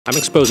I'm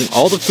exposing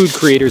all the food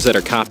creators that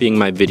are copying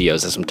my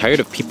videos as I'm tired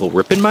of people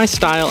ripping my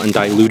style and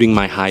diluting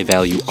my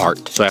high-value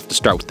art. So I have to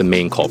start with the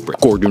main culprit,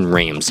 Gordon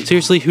Ramsay.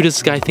 Seriously, who does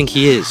this guy think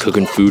he is?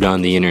 Cooking food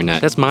on the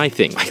internet. That's my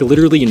thing. I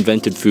literally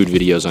invented food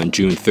videos on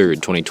June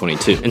 3rd,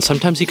 2022. And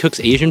sometimes he cooks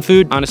Asian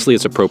food? Honestly,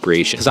 it's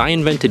appropriation. Because I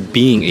invented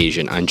being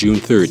Asian on June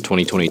 3rd,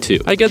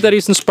 2022. I get that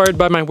he's inspired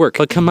by my work,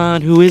 but come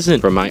on, who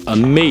isn't? From my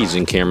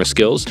amazing camera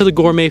skills to the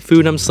gourmet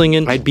food I'm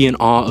slinging, I'd be in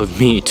awe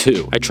of me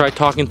too. I tried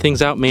talking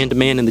things out man to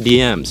man in the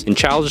DMs and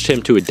challenged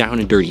him to a down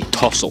and dirty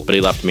tussle, but he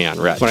left me on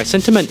red. When I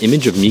sent him an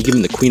image of me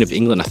giving the Queen of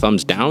England a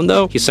thumbs down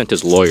though, he sent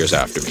his lawyers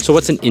after me. So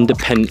what's an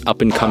independent,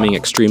 up and coming,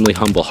 extremely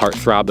humble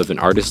heartthrob of an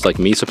artist like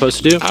me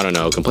supposed to do? I don't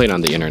know, complain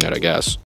on the internet, I guess.